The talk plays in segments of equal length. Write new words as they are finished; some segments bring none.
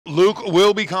Luke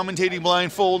will be commentating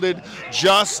blindfolded,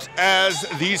 just as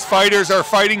these fighters are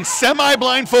fighting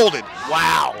semi-blindfolded.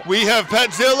 Wow. We have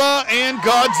PADZILLA and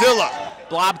Godzilla.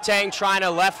 Blob Tang trying to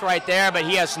left right there, but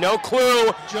he has no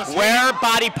clue where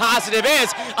Body Positive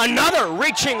is. Another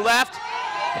reaching left.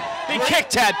 Big kick,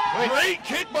 Ted. Great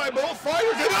kick by both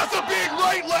fighters, and that's a big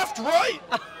right, left, right.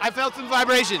 I felt some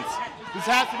vibrations. This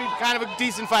has to be kind of a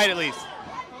decent fight at least.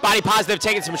 Body Positive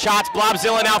taking some shots.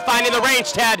 Blobzilla now finding the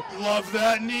range, Ted. Love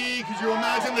that knee. Could you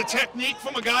imagine the technique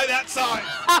from a guy that size?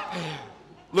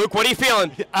 Luke, what are you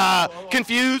feeling?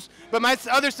 Confused, but my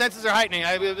other senses are heightening.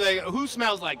 I like, who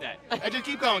smells like that? I just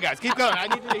keep going, guys. Keep going. I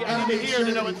need to hear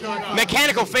to know what's going on.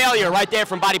 Mechanical failure right there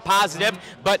from Body Positive.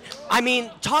 But, I mean,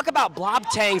 talk about Blob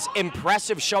Tang's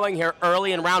impressive showing here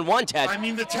early in round one, Ted. I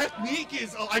mean, the technique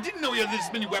is, I didn't know he had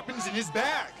this many weapons in his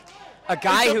bag. A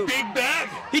guy it's who, a big bag.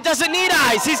 He doesn't need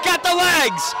eyes. He's got the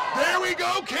legs. There we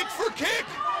go, kick for kick.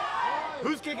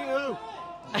 Who's kicking who?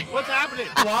 What's happening?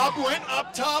 Blob went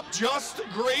up top, just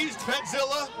grazed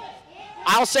PADZILLA.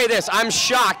 I'll say this, I'm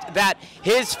shocked that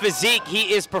his physique,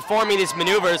 he is performing these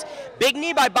maneuvers. Big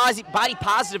knee by Body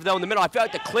Positive, though, in the middle. I feel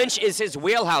like the clinch is his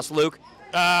wheelhouse, Luke.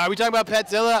 Are we talking about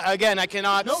PADZILLA? Again, I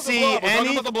cannot see We're any.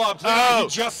 talking about the Blob. Oh. He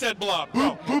just said Blob.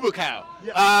 Boo-boo cow.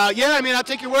 Yeah, I mean, I'll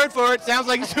take your word for it. Sounds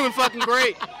like he's doing fucking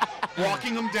great.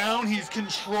 Walking him down, he's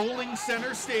controlling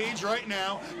center stage right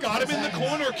now. Got him in the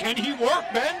corner. Can he work,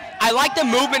 Ben? I like the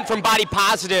movement from Body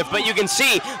Positive, but you can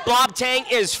see Blob Tang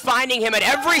is finding him at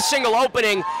every single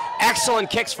opening. Excellent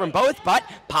kicks from both, but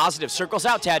Positive circles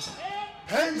out, Ted.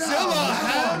 PADZILLA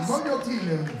has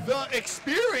the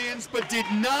experience, but did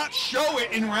not show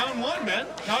it in round one, Ben.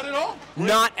 Not at all.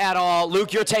 Not at all.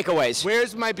 Luke, your takeaways.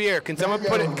 Where's my beer? Can someone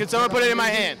put it? Can someone put it in my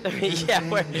hand? Yeah,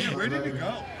 Where did it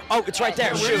go? Oh, it's right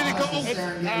there. Where Shoot. did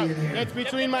it go? It's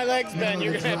between my legs, Ben.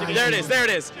 You're gonna have to. There it is, there it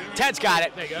is. Ted's got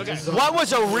it. Okay. What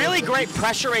was a really great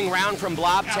pressuring round from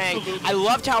Blob Tang. Absolutely. I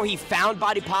loved how he found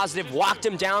Body Positive, walked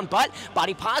him down, but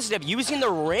Body Positive using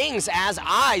the rings as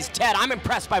eyes. Ted, I'm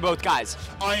impressed by both guys.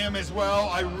 I am as well.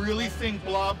 I really think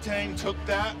Blob Tang took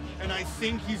that, and I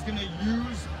think he's going to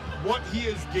use what he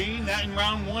has gained that in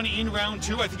round one, in round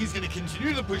two. I think he's going to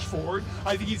continue to push forward.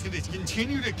 I think he's going to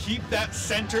continue to keep that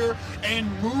center and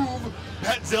move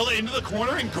PADZILLA into the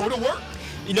corner and go to work.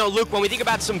 You know, Luke, when we think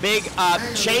about some big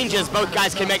changes both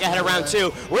guys can make ahead of round two,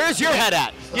 where's your head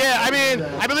at? Yeah, I mean,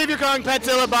 I believe you're calling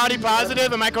PADZILLA Body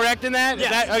Positive. Am I correct in that?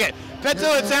 Yes. Okay.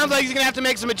 PADZILLA, it sounds like he's going to have to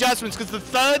make some adjustments because the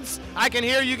thuds, I can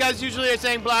hear you guys usually are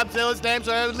saying Blobzilla's name, so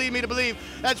that would lead me to believe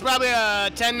that's probably a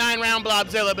 10-9 round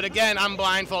Blobzilla, but again, I'm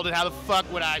blindfolded. How the fuck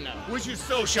would I know? Which is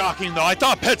so shocking, though. I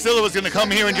thought PADZILLA was going to come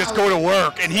here and just go to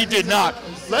work, and he did not.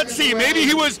 Let's see, maybe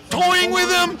he was toying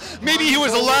with him, maybe he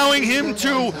was allowing him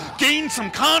to gain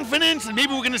some confidence, and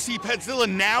maybe we're going to see PADZILLA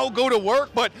now go to work,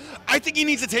 but I think he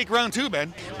needs to take round two,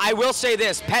 Ben. I will say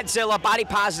this, PADZILLA, Body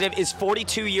Positive, is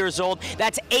 42 years old.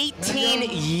 That's 18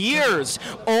 years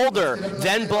older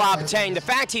than Blob Tang. The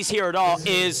fact he's here at all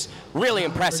is really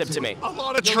impressive to me. A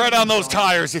lot of tread on those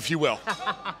tires, if you will.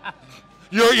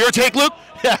 Your take, Luke?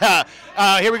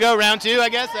 Here we go, round two, I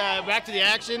guess. Back to the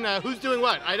action. Who's doing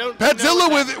what? I don't.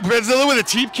 PADZILLA with a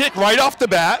cheap kick right off the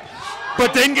bat,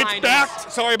 but then gets backed.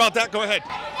 Sorry about that. Go ahead.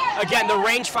 Again, the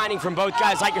range finding from both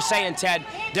guys, like you're saying, Ted,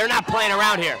 they're not playing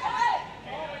around here.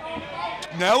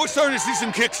 Now we're starting to see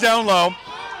some kicks down low.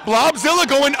 Blobzilla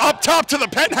going up top to the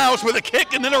penthouse with a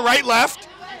kick and then a right-left.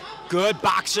 Good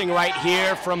boxing right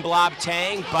here from Blob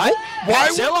Tang, but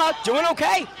PADZILLA doing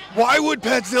okay. Why would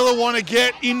PADZILLA want to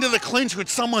get into the clinch with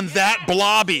someone that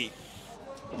blobby?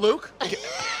 Luke?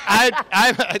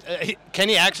 Can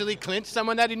he actually clinch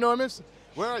someone that enormous?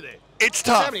 Where are they? It's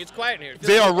tough. It's quiet in here.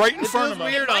 They are right in front of us.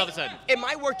 It feels weird all of a sudden. It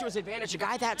might work to his advantage. A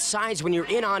guy that size, when you're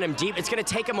in on him deep, it's going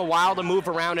to take him a while to move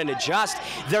around and adjust.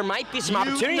 There might be some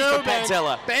opportunities for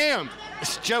PADZILLA. Bam!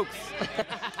 It's jokes.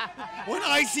 When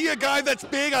I see a guy that's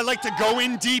big, I like to go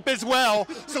in deep as well.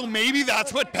 So maybe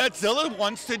that's what PADZILLA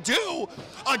wants to do.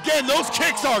 Again, those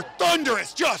kicks are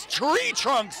thunderous, just tree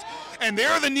trunks. And there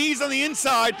are the knees on the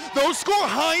inside. Those score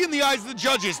high in the eyes of the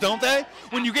judges, don't they?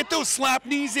 When you get those slap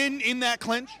knees in that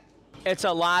clinch. It's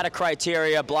a lot of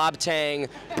criteria. Blob Tang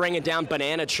bringing down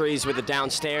banana trees with the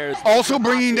downstairs. Also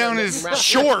bringing down his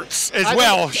shorts as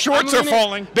well. Shorts are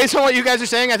falling. Based on what you guys are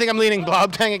saying, I think I'm leaning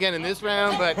Blob Tang again in this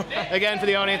round, but again, for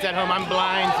the audience at home, I'm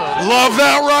blindfolded. Love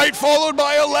that right, followed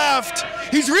by a left.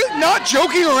 He's really not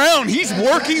joking around. He's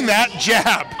working that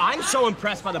jab. I'm so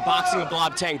impressed by the boxing of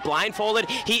Blob Tang. Blindfolded,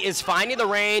 he is finding the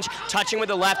range, touching with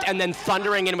the left, and then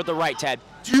thundering in with the right, Ted.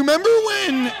 Do you remember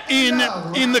when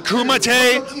in the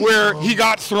Kumite where he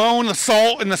got thrown the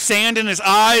salt and the sand in his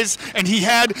eyes and he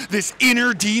had this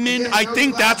inner demon? I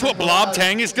think that's what Blob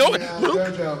Tang is doing. Luke?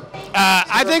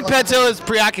 I think PADZILLA is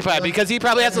preoccupied because he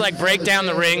probably has to like break down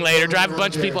the ring later, drive a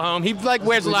bunch of people home. He like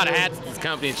wears a lot of hats at this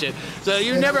company and shit. So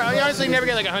you honestly never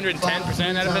get like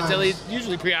 110% out of PADZILLA. He's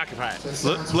usually preoccupied.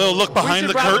 Little look behind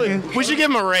the curtain. We should give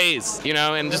him a raise, you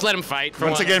know, and just let him fight.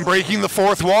 Once again, breaking the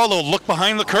fourth wall, little look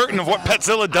behind the curtain of what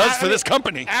PADZILLA does for this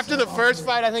company. After the first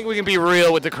fight, I think we can be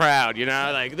real with the crowd, you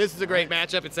know? Like, this is a great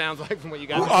matchup, it sounds like, from what you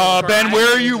guys Ben,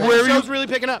 where are you? The show's really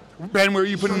picking up. Ben, where are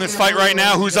you putting this fight right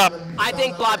now? Who's up? I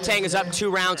think Blob Tang is up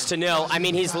 2-0. I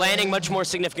mean, he's landing much more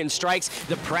significant strikes.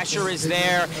 The pressure is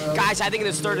there. Guys, I think in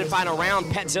this third and final round,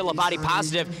 PADZILLA Body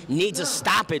Positive needs a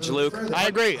stoppage, Luke. I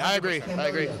agree.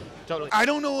 Totally. I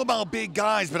don't know about big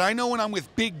guys, but I know when I'm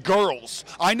with big girls,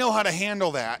 I know how to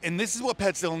handle that. And this is what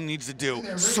PADZILLA needs to do.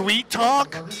 Sweet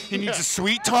talk. He needs a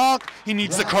sweet talk. He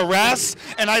needs the caress.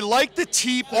 And I like the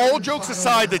teep, all jokes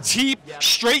aside, the teep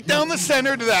straight down the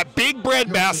center to that big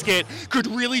bread basket could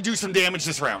really do some damage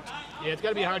this round. Yeah, it's got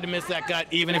to be hard to miss that gut,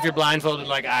 even if you're blindfolded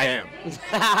like I am.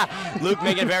 Luke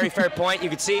making a very fair point. You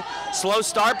can see slow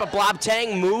start, but Blob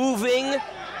Tang moving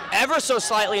ever so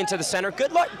slightly into the center.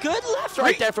 Good left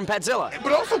right there from PADZILLA.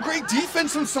 But also great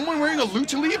defense from someone wearing a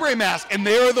Lucha Libre mask. And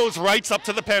there are those rights up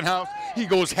to the penthouse. He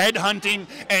goes head hunting,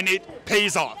 and it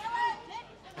pays off.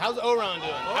 How's Oron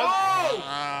doing?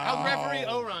 How's referee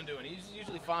Oron doing? He's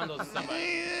usually fondles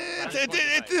somebody.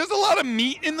 There's a lot of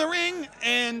meat in the ring,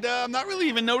 and I'm not really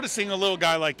even noticing a little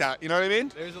guy like that. You know what I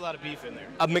mean? There's a lot of beef in there.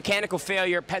 A mechanical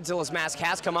failure. PADZILLA's mask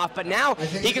has come off, but now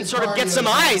he can sort of get some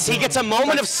eyes. He gets a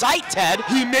moment of sight, Ted.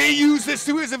 He may use this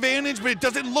to his advantage, but it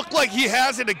doesn't look like he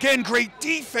has it. Again, great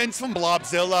defense from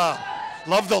Blobzilla.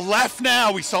 Love the left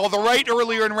now. We saw the right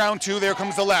earlier in round 2. There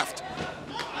comes the left.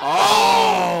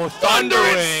 Oh,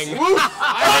 thundering.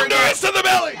 Thunderous to the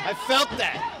belly. I felt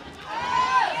that.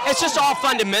 It's just all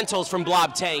fundamentals from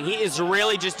Blob Tang. He is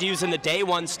really just using the day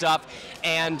one stuff,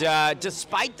 and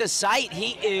despite the sight,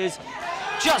 he is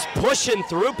just pushing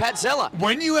through PADZILLA.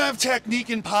 When you have technique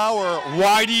and power,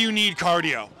 why do you need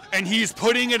cardio? And he's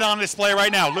putting it on display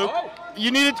right now. Luke? You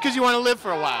need it because you want to live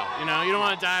for a while. You know, you don't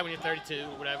want to die when you're 32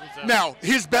 or whatever. So. Now,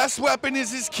 his best weapon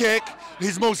is his kick.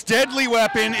 His most deadly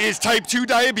weapon is type 2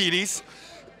 diabetes.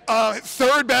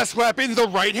 Third best weapon, the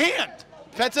right hand.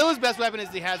 PADZILLA's best weapon is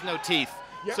he has no teeth.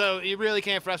 Yep. So you really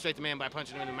can't frustrate the man by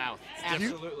punching him in the mouth.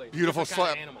 Absolutely. Beautiful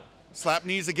slap. Slap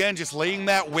knees again, just laying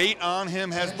that weight on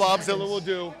him as Blobzilla will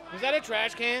do. Was that a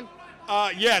trash can?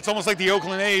 Yeah, it's almost like the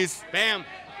Oakland A's. Bam.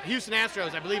 Houston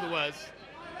Astros, I believe it was.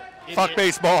 Idiot. Fuck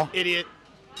baseball. Idiot.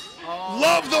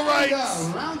 Love the rights.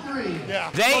 Round 3. Yeah.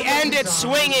 They end it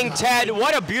swinging, Ted.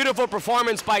 What a beautiful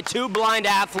performance by two blind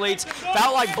athletes.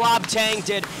 Felt like Blob Tang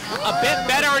did a bit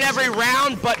better in every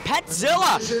round, but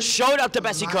PADZILLA showed up the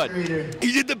best he could.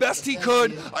 He did the best he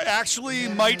could. I actually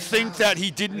might think that he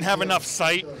didn't have enough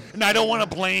sight, and I don't want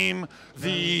to blame what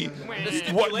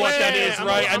that is,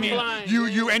 right? I mean,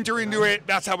 you enter into it,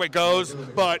 that's how it goes,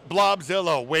 but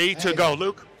Blobzilla, way to go.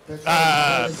 Luke?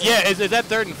 Yeah, is that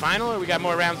third and final, or we got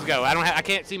more rounds to go? I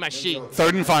can't see my sheet.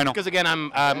 Third and final. Because again,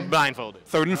 I'm blindfolded.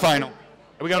 Third and final.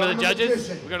 Are we going to the judges?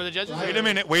 We go to the judges? Wait a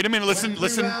minute. Listen. It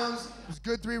was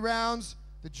good 3 rounds.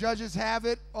 The judges have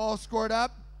it all scored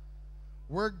up.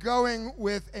 We're going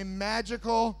with a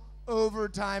magical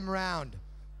overtime round.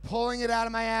 Pulling it out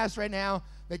of my ass right now.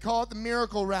 They call it the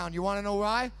miracle round. You want to know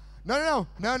why? No.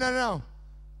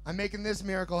 I'm making this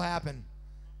miracle happen.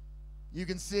 You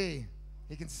can see.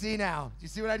 You can see now. Do you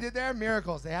see what I did there?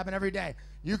 Miracles. They happen every day.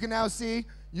 You can now see.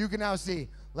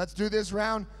 Let's do this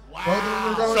round. Wow. Both of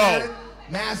them are going at it.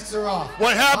 Masks are off.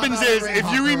 What happens is,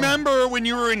 if you remember when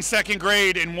you were in 2nd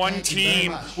grade and one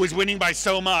team was winning by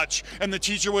so much, and the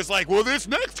teacher was like, well, this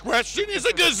next question is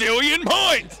a gazillion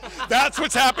points. That's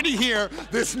what's happening here.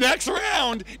 This next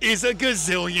round is a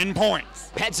gazillion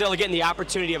points. PADZILLA getting the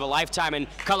opportunity of a lifetime, and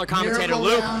color commentator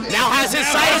Luke now has his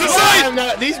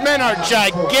sight. These men are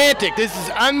gigantic. This is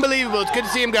unbelievable. It's good to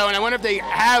see them go, and I wonder if they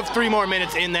have 3 more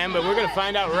minutes in them, but we're going to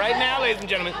find out right now, ladies and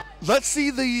gentlemen. Let's see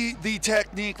the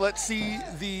technique. Let's see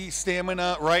the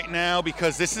stamina right now,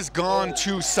 because this has gone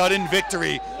to sudden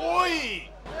victory. Oi!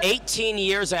 18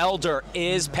 years elder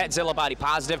is PADZILLA Body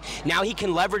Positive. Now he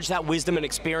can leverage that wisdom and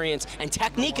experience and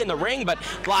technique in the ring, but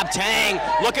Blob Tang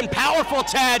looking powerful,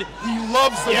 Ted. He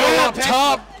loves the way up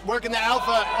top. Working the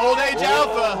alpha, old age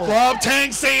alpha. Blob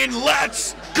Tang saying,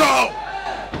 let's go.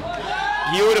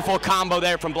 Beautiful combo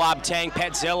there from Blob Tang.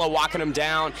 PADZILLA walking him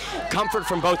down. Comfort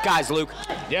from both guys, Luke.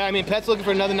 Yeah, I mean, Pet's looking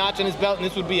for another notch on his belt, and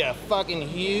this would be a fucking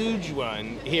huge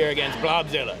one here against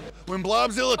Blobzilla. When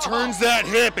Blobzilla turns that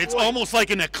hip, it's almost like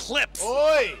an eclipse.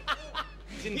 Oi!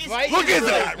 Look at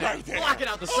that right there. Blocking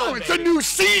out the sun, Oh, it's a new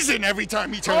season every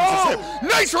time he turns his hip.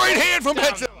 Nice right hand from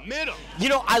PADZILLA. Middle. You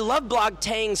know, I love Blob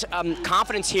Tang's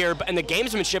confidence here and the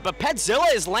gamesmanship, but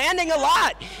PADZILLA is landing a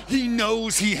lot. He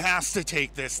knows he has to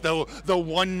take this, though, the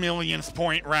 1,000,000th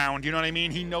point round. You know what I mean?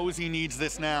 He knows he needs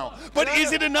this now. But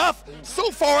is it enough?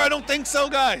 So far, I don't think so,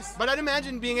 guys. But I'd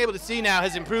imagine being able to see now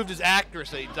has improved his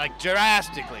accuracy, like,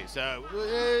 drastically. So,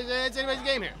 it's anybody's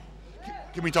game here.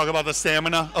 Can we talk about the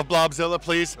stamina of Blobzilla,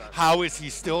 please? How is he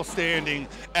still standing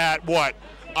at what?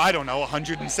 I don't know,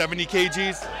 170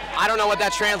 kgs? I don't know what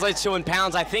that translates to in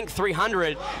pounds. I think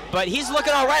 300, but he's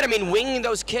looking all right. I mean, winging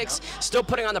those kicks, still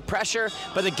putting on the pressure,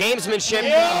 but the gamesmanship.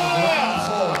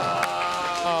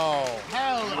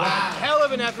 Hell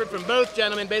of an effort from both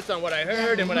gentlemen based on what I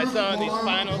heard and what I saw in these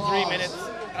final 3 minutes.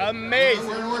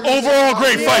 Amazing. Overall,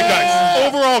 great fight, guys.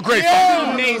 Overall, great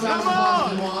fight. Amazing. Come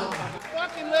on.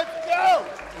 Fucking let's go.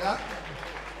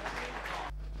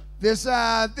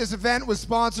 This event was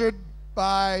sponsored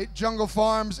by Jungle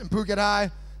Farms and Phuket High,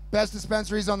 best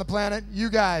dispensaries on the planet. You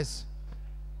guys,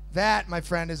 that, my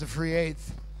friend, is a free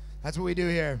eighth. That's what we do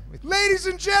here. Ladies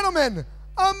and gentlemen,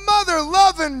 a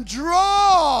mother-loving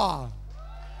draw.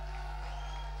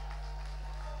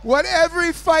 What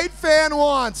every fight fan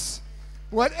wants.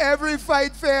 What every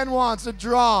fight fan wants, a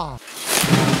draw.